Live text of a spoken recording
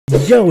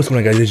Yo, what's going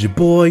on, guys? It's your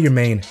boy, your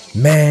main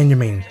man, your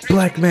main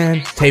black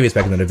man. Tavius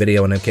back in another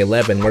video on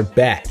MK11. We're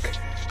back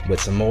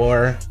with some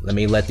more.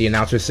 Let the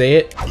announcer say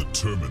it. The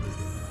Terminator.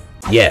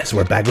 Yes,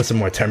 we're back with some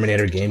more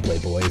Terminator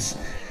gameplay, boys.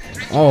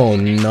 Oh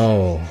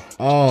no.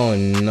 Oh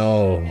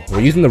no.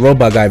 We're using the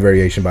robot guy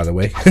variation, by the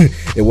way.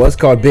 It was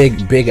called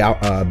Big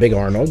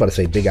Arnold, about to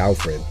say Big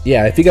Alfred.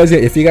 Yeah, if you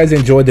guys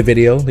enjoyed the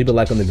video, leave a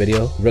like on the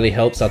video. It really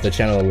helps out the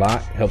channel a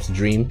lot, helps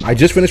Dream. I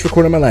just finished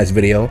recording my last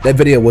video. That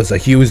video was a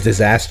huge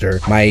disaster.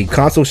 My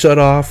console shut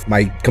off,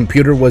 my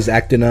computer was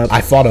acting up,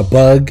 I fought a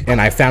bug, and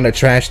I found a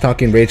trash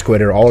talking rage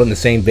quitter all in the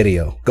same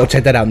video. Go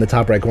check that out in the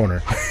top right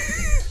corner.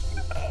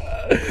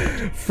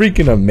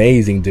 Freaking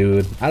amazing,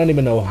 dude. I don't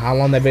even know how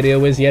long that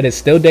video is yet. It's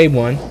still day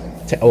one.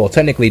 Well,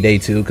 technically day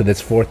two, because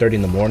it's 4:30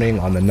 in the morning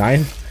on the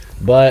 9th.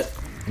 But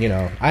you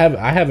know, I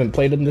haven't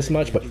played them this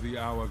much. But the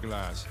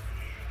hourglass.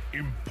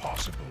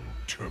 Impossible,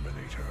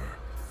 Terminator.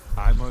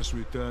 I must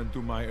return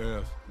to my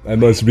Earth. I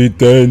must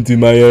return to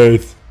my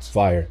Earth.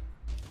 Fire.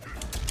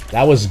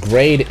 That was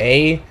grade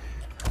A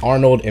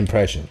Arnold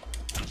impression.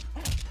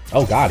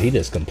 Oh God, he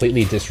just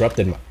completely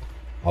disrupted my.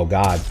 Oh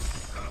God.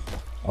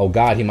 Oh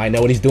God, he might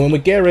know what he's doing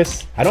with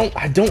Garrus. I don't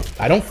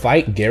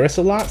fight Garrus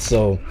a lot,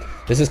 so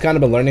this is kind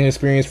of a learning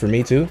experience for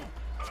me too.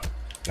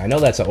 I know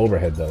that's an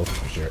overhead though,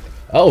 for sure.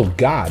 Oh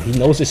God, he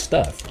knows his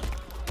stuff.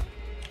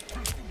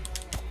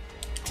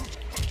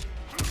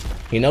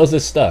 He knows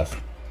his stuff.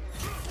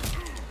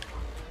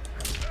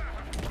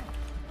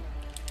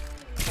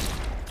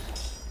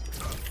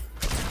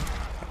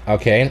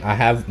 Okay, I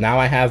have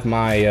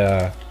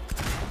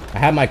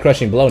my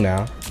crushing blow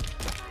now.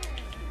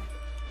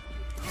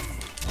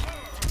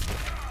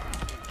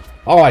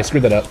 Oh, I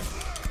screwed that up.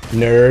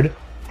 Nerd.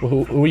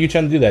 Who are you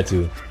trying to do that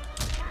to?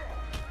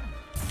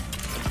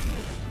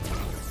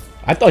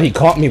 I thought he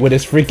caught me with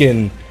his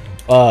freaking,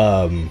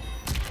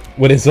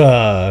 with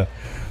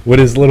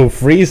his little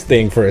freeze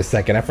thing for a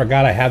second. I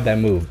forgot I have that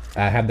move.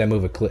 I have that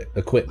move equipped.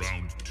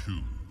 Round 2,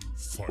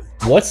 fight.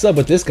 What's up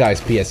with this guy's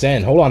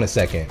PSN? Hold on a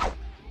second.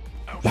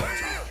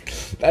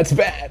 That's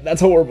bad.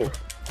 That's horrible.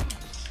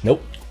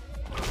 Nope.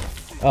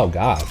 Oh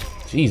God.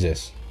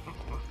 Jesus.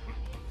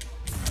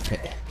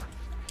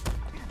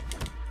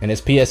 And his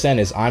PSN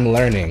is I'm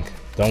learning.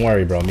 Don't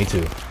worry, bro. Me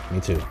too.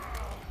 Me too.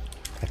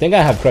 I think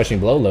I have crushing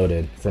blow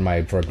loaded for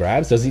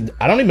grabs. Does he?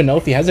 I don't even know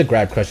if he has a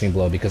grab crushing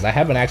blow because I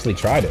haven't actually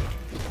tried it.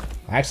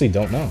 I actually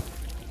don't know.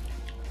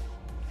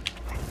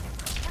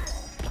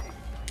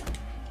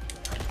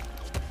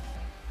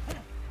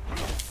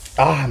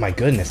 Ah, my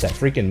goodness, that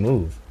freaking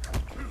move.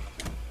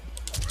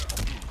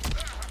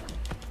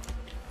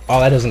 Oh,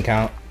 that doesn't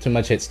count. Too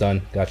much hit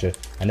stun. Gotcha.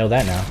 I know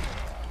that now.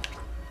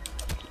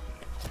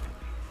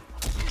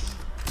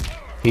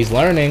 He's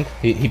learning.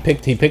 He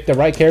picked the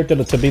right character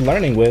to be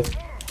learning with.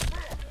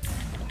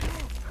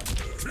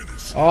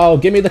 Oh,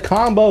 give me the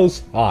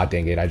combos. Ah, oh,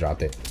 dang it, I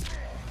dropped it.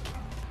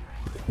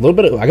 A little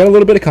bit. I got a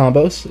little bit of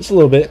combos. Just a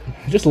little bit.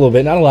 Just a little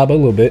bit. Not a lot, but a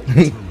little bit.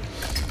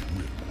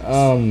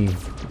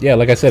 Yeah,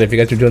 like I said, if you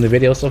guys are enjoying the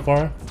video so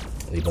far,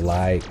 leave a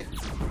like,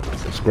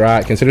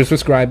 subscribe. Consider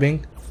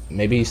subscribing.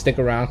 Maybe stick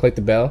around, click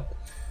the bell,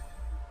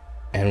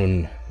 and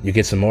when you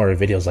get some more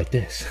videos like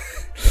this.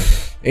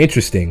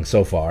 Interesting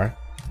so far.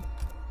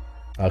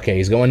 Okay,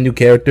 he's going new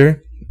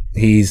character.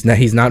 He's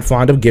not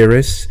fond of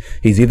Garrus.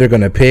 He's either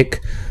gonna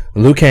pick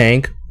Liu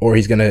Kang or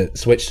he's gonna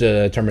switch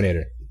to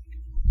Terminator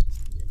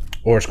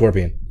or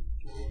Scorpion.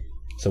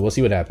 So we'll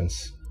see what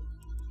happens.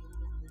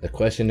 The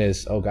question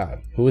is, oh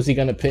God, who is he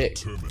gonna pick?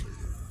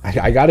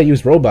 I gotta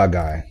use robot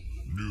guy.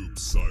 Noob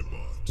Saibot.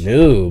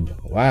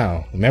 Noob.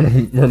 Wow.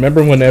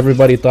 Remember when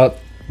everybody thought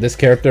this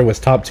character was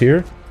top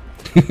tier?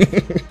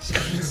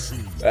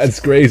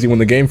 That's crazy. When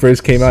the game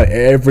first came out,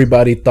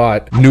 everybody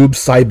thought Noob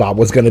Saibot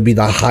was going to be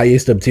the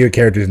highest of tier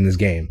characters in this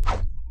game.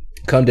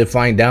 Come to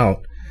find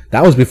out,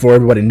 that was before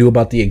everybody knew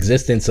about the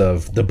existence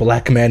of the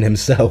black man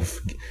himself,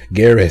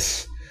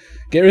 Garrus.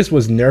 Garrus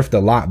was nerfed a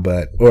lot,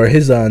 or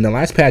his in the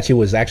last patch he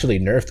was actually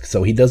nerfed,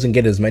 so he doesn't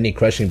get as many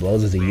crushing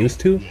blows as he used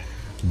to.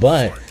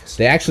 But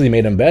they actually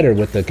made him better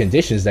with the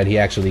conditions that he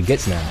actually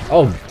gets now.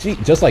 Oh, gee,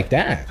 just like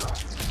that.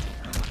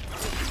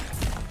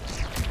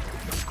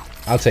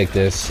 I'll take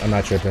this. I'm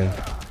not tripping.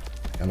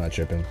 I'm not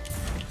tripping.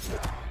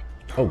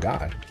 Oh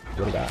God.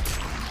 What a God.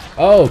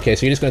 Oh, okay,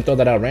 so you're just gonna throw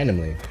that out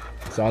randomly.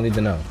 That's all I need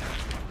to know.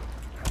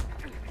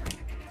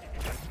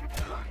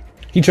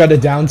 He tried to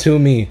down to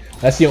me.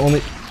 That's the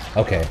only.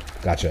 Okay,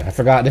 gotcha. I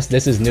forgot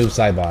this is Noob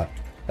Saibot.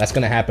 That's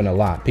gonna happen a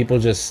lot. People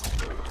just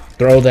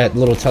throw that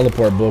little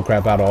teleport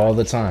bullcrap out all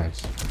the time.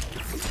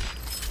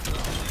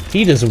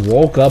 He just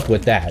woke up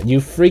with that. You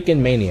freaking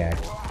maniac.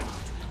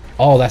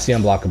 Oh, that's the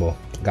unblockable.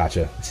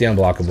 Gotcha. It's the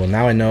unblockable.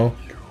 Now I know.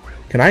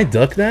 Can I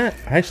duck that?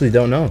 I actually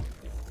don't know.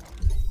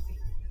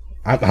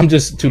 I'm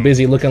just too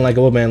busy looking like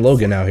old man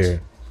Logan out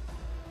here.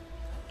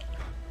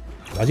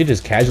 Why'd you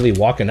just casually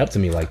walking up to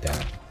me like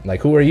that?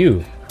 Like, who are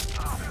you?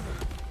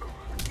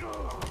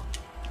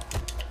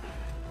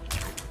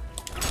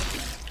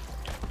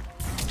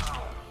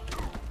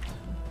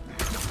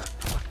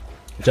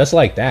 Just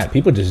like that.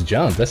 People just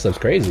jump. That stuff's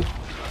crazy.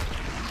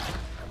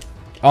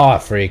 Oh,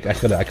 freak. I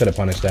could have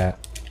punished that.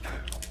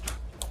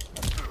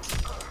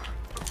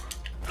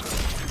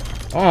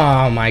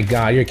 Oh my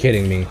god, you're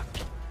kidding me.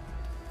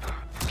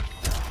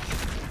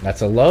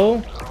 That's a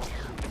low.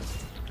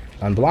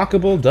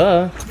 Unblockable,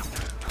 duh.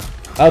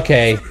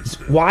 Okay,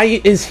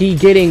 why is he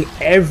getting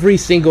every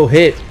single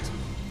hit?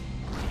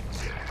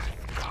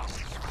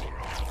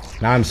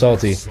 Now I'm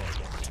salty.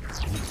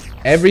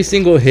 Every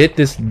single hit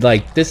this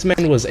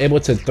man was able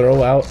to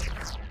throw out.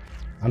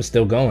 I'm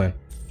still going.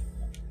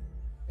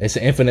 It's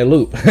an infinite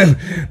loop.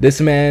 This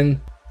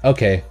man,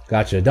 okay,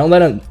 gotcha. Don't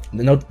let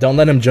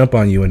him jump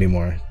on you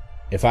anymore.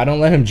 If I don't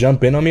let him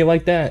jump in on me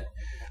like that,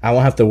 I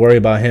won't have to worry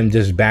about him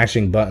just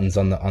bashing buttons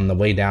on the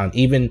way down.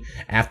 Even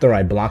after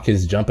I block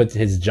his jump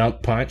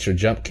punch or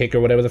jump kick or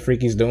whatever the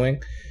freak he's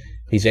doing,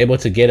 he's able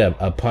to get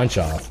a punch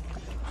off.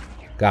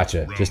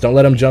 Gotcha. Just don't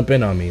let him jump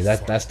in on me.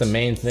 That's the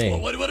main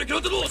thing.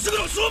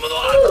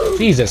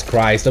 Jesus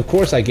Christ. Of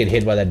course I get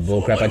hit by that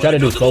bullcrap. I tried to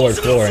do forward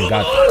 4 and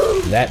got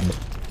that.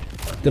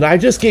 Did I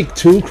just get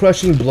 2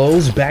 crushing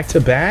blows back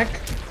to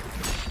back?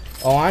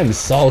 Oh, I'm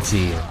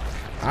salty.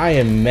 I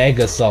am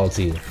mega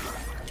salty.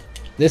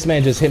 This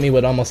man just hit me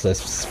with almost a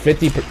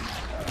 50%.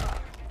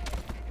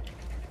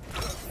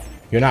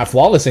 You're not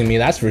flawlessing me,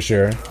 that's for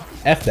sure.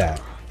 F that.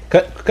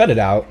 Cut it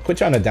out. Quit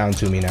trying to down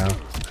to me now.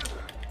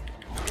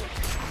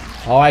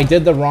 Oh, I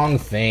did the wrong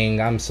thing.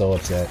 I'm so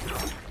upset.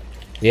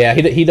 Yeah,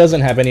 he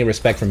doesn't have any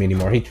respect for me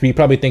anymore. He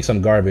probably thinks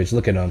I'm garbage.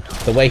 Look at him.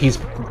 The way he's...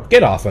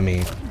 Get off of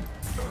me.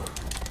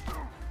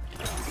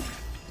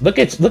 Look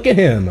at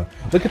him.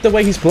 Look at the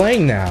way he's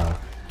playing now.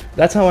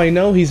 That's how I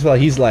know he's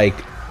like,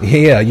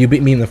 yeah, you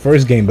beat me in the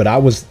first game, but I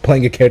was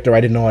playing a character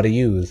I didn't know how to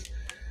use.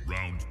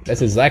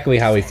 That's exactly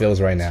how he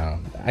feels right now.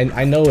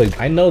 I know it.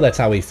 I know that's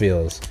how he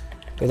feels,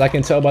 because I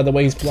can tell by the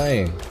way he's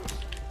playing.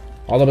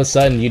 All of a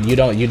sudden, you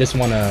just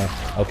wanna.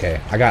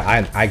 Okay, I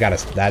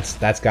gotta.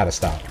 That's gotta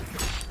stop.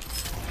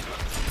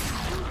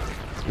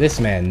 This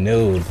man,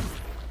 noob.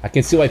 I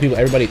can see why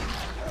everybody.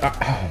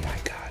 Oh my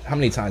god, how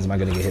many times am I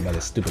gonna get hit by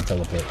this stupid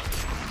teleport?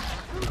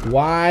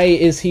 Why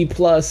is he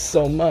plus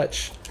so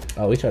much?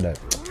 Oh, we tried to.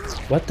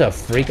 What the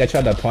freak? I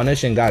tried to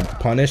punish and got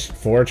punished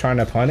for trying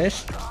to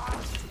punish.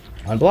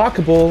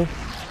 Unblockable.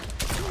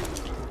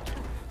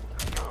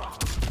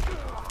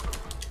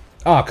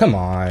 Oh, come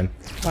on.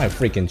 My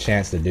freaking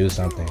chance to do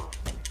something.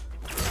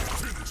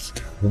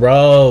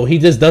 Bro, he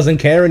just doesn't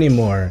care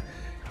anymore.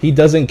 He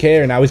doesn't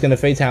care. Now he's gonna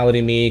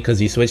fatality me because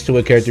he switched to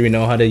a character we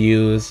know how to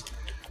use.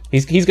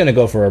 He's gonna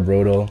go for a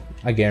brutal.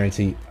 I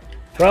guarantee.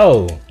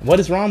 Bro, what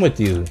is wrong with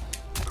you?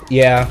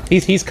 Yeah,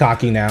 he's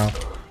cocky now.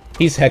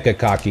 He's hecka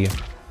cocky.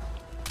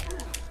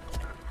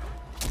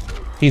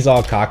 He's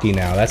all cocky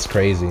now. That's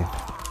crazy.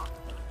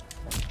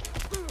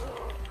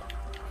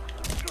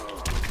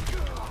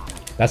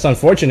 That's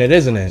unfortunate,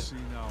 isn't it?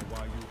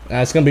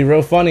 It's gonna be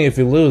real funny if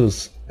you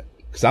lose.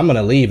 Because I'm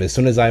gonna leave as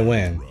soon as I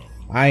win.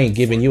 I ain't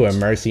giving you a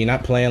mercy.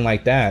 Not playing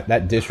like that.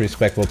 That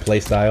disrespectful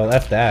playstyle.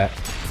 F that.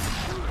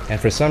 And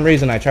for some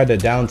reason I tried to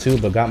down 2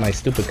 but got my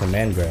stupid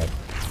command grab.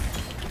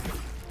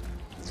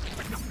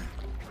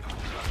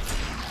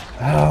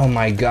 Oh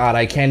my god,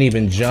 I can't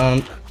even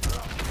jump.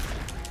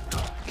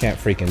 Can't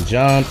freaking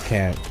jump.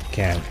 Can't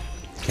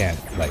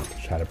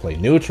like try to play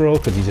neutral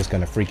because he's just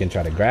gonna freaking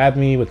try to grab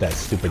me with that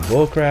stupid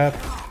bullcrap.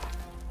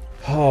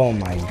 Oh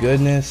my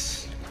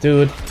goodness.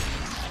 Dude,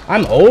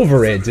 I'm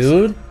over it,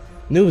 dude.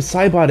 Noob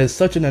Saibot is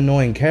such an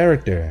annoying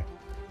character.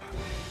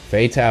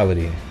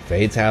 Fatality.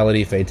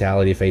 Fatality,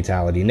 fatality,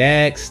 fatality.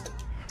 Next.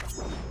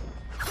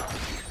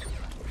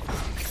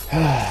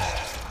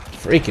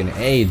 Freaking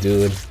A,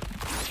 dude.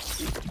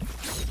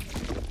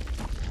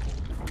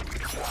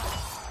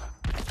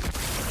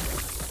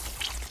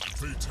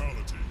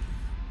 Fatality.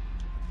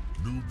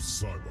 Noob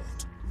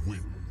Saibot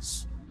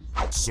wins.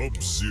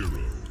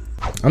 Sub-Zero.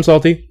 I'm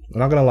salty. I'm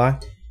not gonna lie.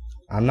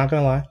 I'm not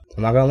gonna lie.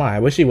 I'm not gonna lie. I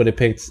wish he would have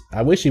picked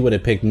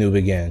Noob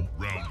again.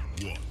 Round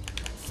 1.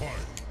 Fight.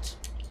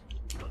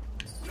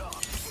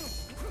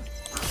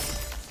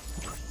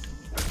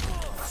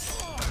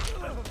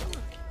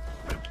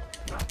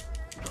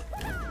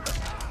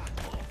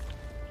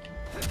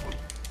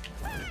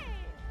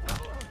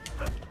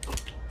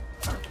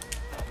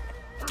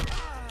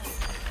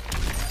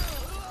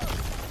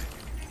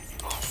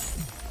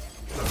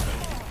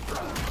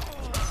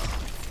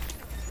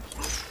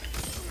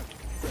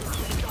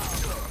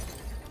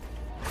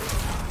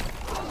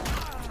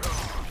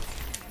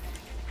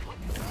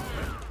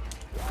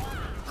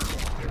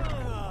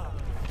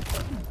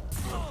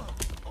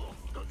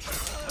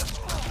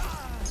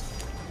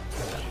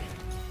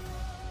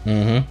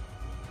 Mm-hmm.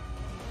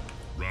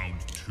 Round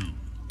 2.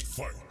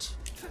 Fight.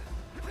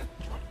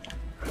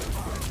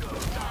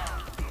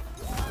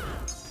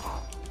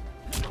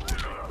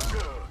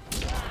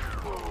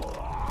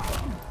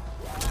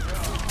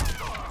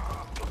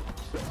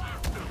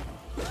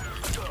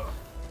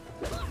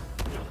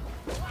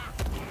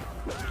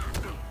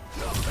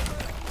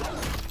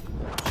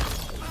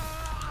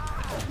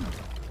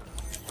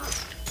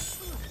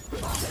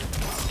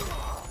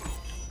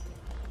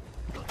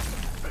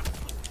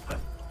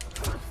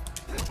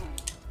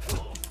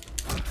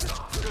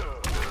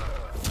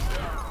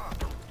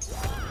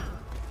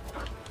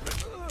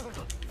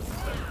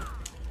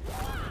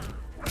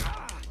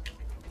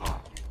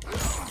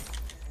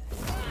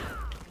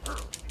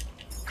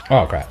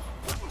 Oh crap.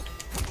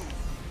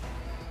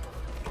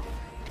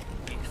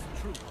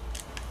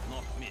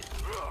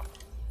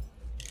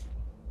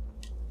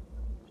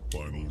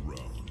 Final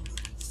round.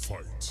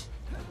 Fight.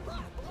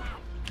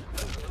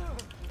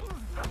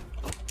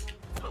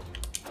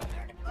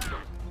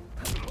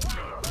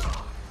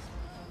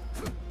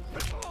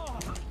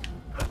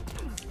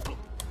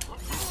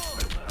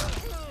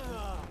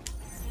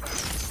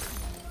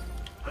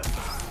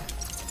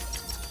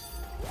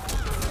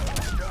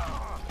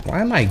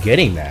 Why am I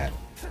getting that?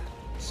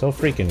 So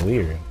freaking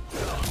weird.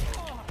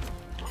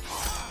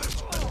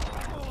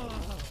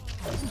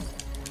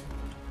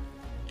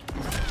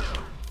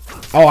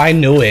 Oh, I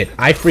knew it.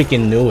 I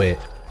freaking knew it.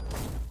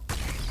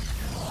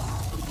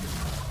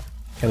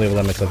 Can't believe I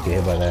let myself get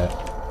hit by that.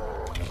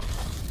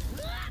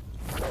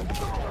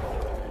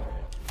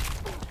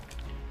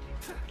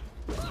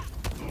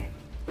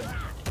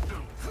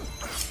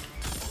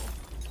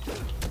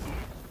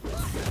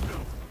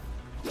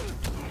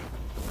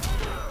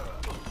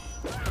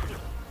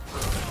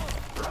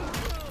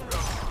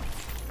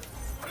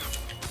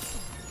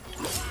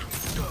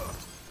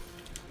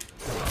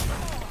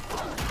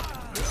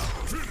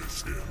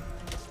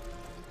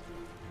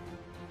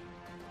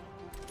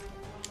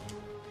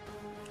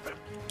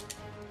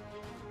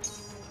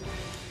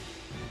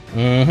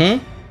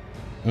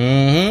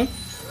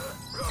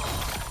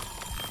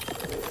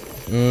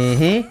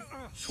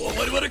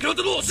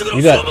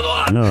 You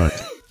got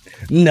nuts.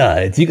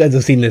 Nuts. You guys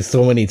have seen this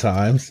so many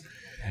times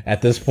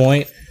at this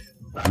point.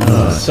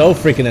 So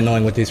freaking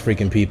annoying with these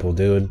freaking people,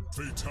 dude.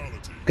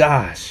 Fatality.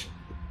 Gosh.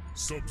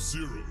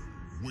 Sub-Zero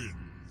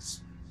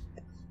wins.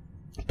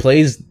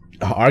 Plays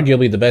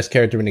arguably the best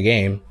character in the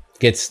game.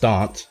 Gets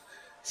stomped.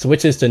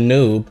 Switches to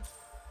noob.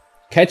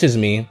 Catches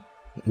me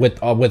with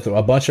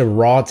a bunch of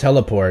raw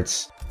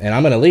teleports. And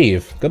I'm gonna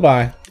leave.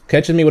 Goodbye.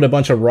 Catches me with a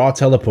bunch of raw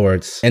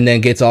teleports and then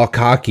gets all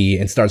cocky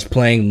and starts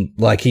playing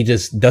like he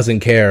just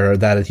doesn't care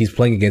that he's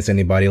playing against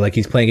anybody, like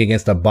he's playing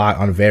against a bot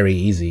on very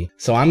easy.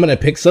 So I'm gonna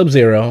pick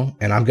Sub-Zero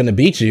and I'm gonna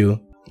beat you,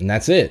 and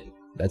that's it.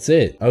 That's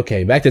it.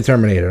 Okay, back to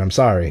Terminator. I'm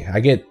sorry.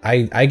 I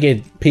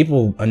get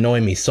people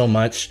annoying me so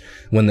much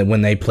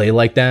when they play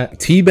like that.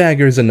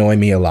 Teabaggers annoy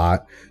me a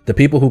lot. The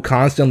people who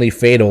constantly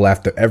fatal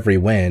after every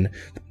win.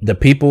 The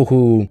people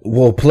who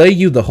will play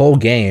you the whole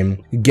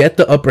game, get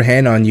the upper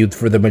hand on you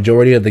for the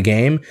majority of the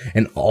game,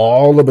 and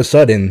all of a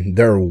sudden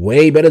they're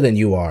way better than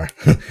you are.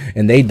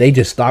 And they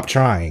just stop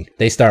trying.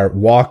 They start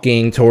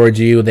walking towards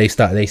you, they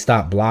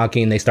stop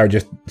blocking, they start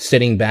just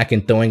sitting back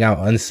and throwing out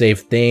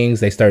unsafe things,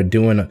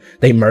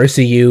 they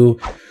mercy you.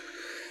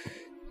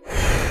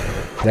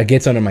 That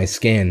gets under my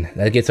skin.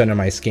 That gets under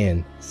my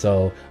skin.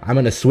 So I'm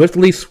gonna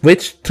swiftly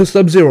switch to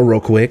Sub-Zero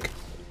real quick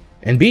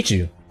and beat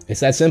you.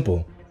 It's that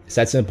simple. It's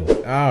that simple.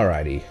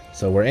 Alrighty,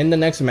 so we're in the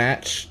next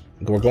match.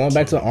 We're going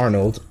back to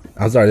Arnold.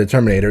 I'm sorry, the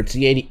Terminator,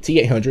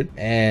 T800.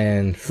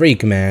 And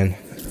freak, man.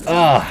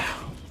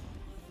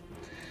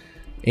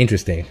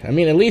 Interesting. I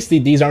mean, at least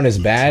these aren't as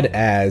bad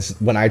as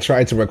when I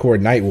tried to record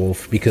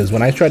Nightwolf, because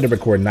when I tried to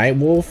record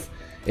Nightwolf,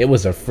 it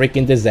was a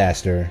freaking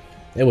disaster.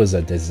 It was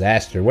a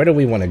disaster. Where do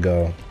we want to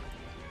go?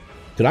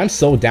 Dude, I'm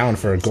so down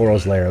for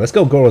Goro's Lair. Let's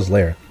go Goro's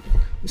Lair.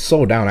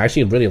 So down. I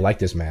actually really like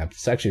this map.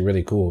 It's actually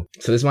really cool.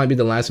 So this might be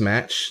the last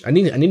match. I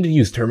need to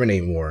use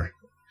Terminate more.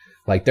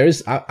 Like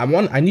there's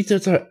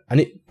another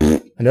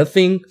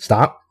thing.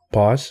 Stop.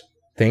 Pause.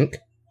 Think.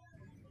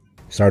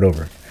 Start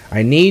over.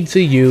 I need to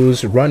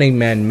use Running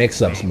Man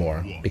mix-ups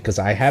more because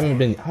I haven't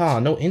been. Oh,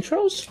 no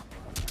intros?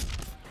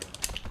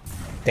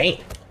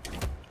 Dang.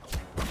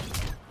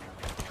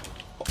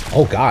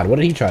 Oh god, what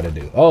did he try to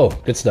do? Oh,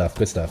 good stuff.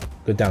 Good stuff.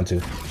 Good down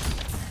two.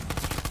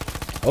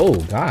 Oh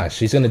gosh,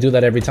 he's gonna do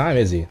that every time,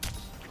 is he?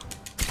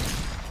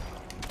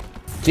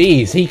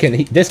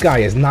 Jeez, this guy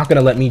is not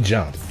gonna let me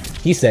jump.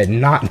 He said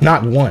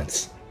not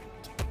once.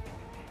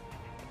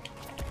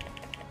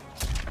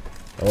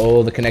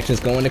 Oh, the connection's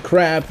going to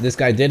crap. This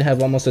guy did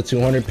have almost a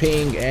 200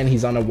 ping, and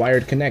he's on a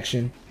wired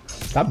connection.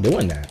 Stop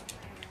doing that.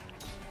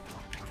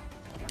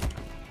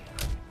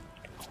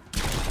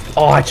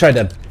 Oh, I tried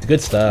to.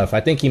 Good stuff.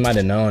 I think he might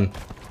have known.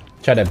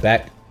 Tried to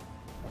back.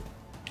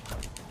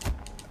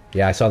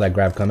 Yeah, I saw that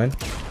grab coming.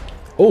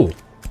 Oh.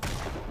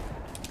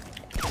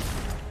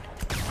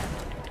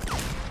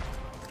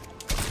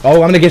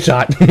 Oh, I'm gonna get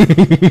shot.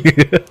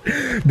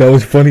 That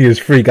was funny as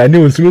freak. I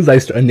knew as soon as I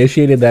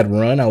initiated that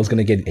run, I was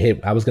gonna get hit.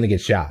 I was gonna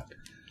get shot.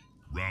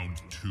 Round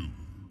 2,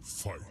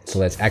 fight. So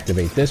let's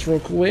activate this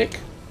real quick.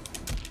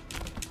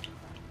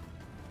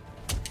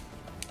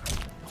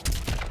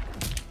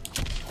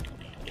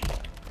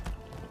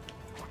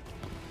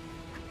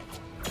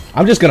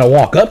 I'm just gonna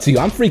walk up to you.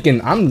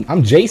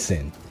 I'm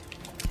Jason.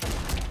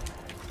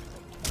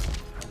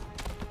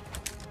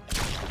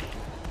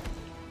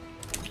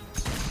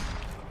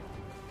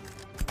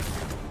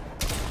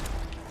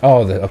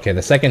 Oh, okay.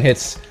 The second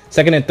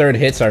and third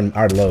hits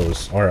are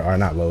lows, or are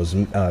not lows,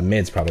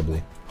 mids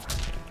probably.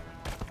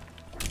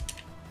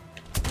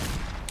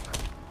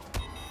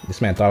 This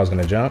man thought I was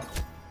gonna jump.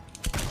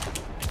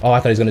 Oh, I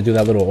thought he was gonna do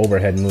that little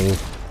overhead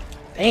move.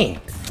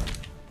 Dang.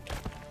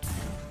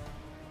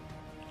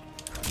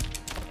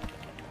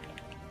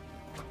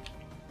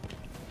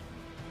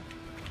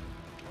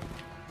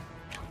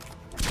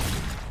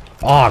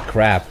 Oh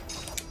crap.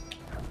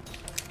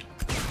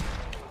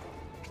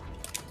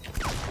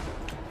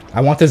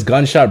 I want this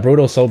gunshot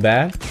brutal so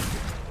bad.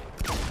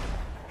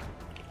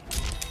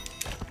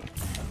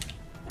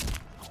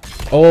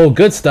 Oh,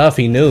 good stuff.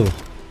 He knew.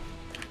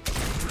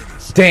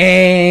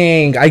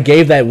 Dang, I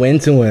gave that win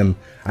to him.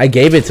 I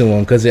gave it to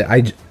him because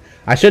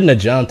I shouldn't have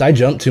jumped. I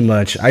jumped too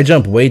much. I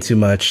jumped way too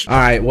much. All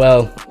right,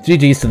 well,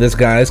 GG's to this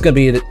guy. That's gonna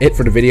be it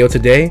for the video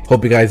today.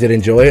 Hope you guys did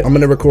enjoy it. I'm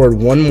gonna record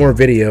one more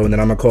video and then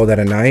I'm gonna call that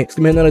a night. It's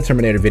gonna be another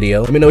Terminator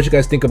video. Let me know what you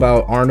guys think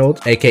about Arnold,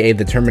 aka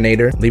the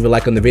Terminator. Leave a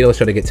like on the video,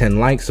 try to get 10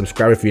 likes.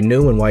 Subscribe if you're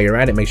new, and while you're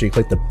at it, make sure you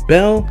click the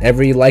bell.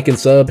 Every like and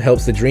sub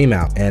helps the dream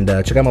out. And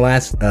check out my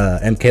last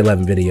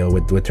MK11 video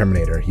with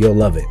Terminator. You'll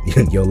love it.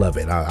 You'll love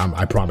it.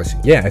 I promise you.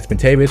 Yeah, it's been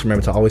Tavius.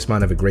 Remember to always smile.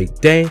 Have a great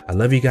day. I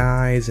love you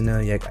guys,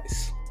 and yeah,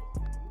 guys.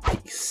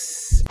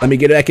 Peace. Let me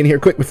get back in here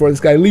quick before this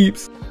guy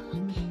leaves.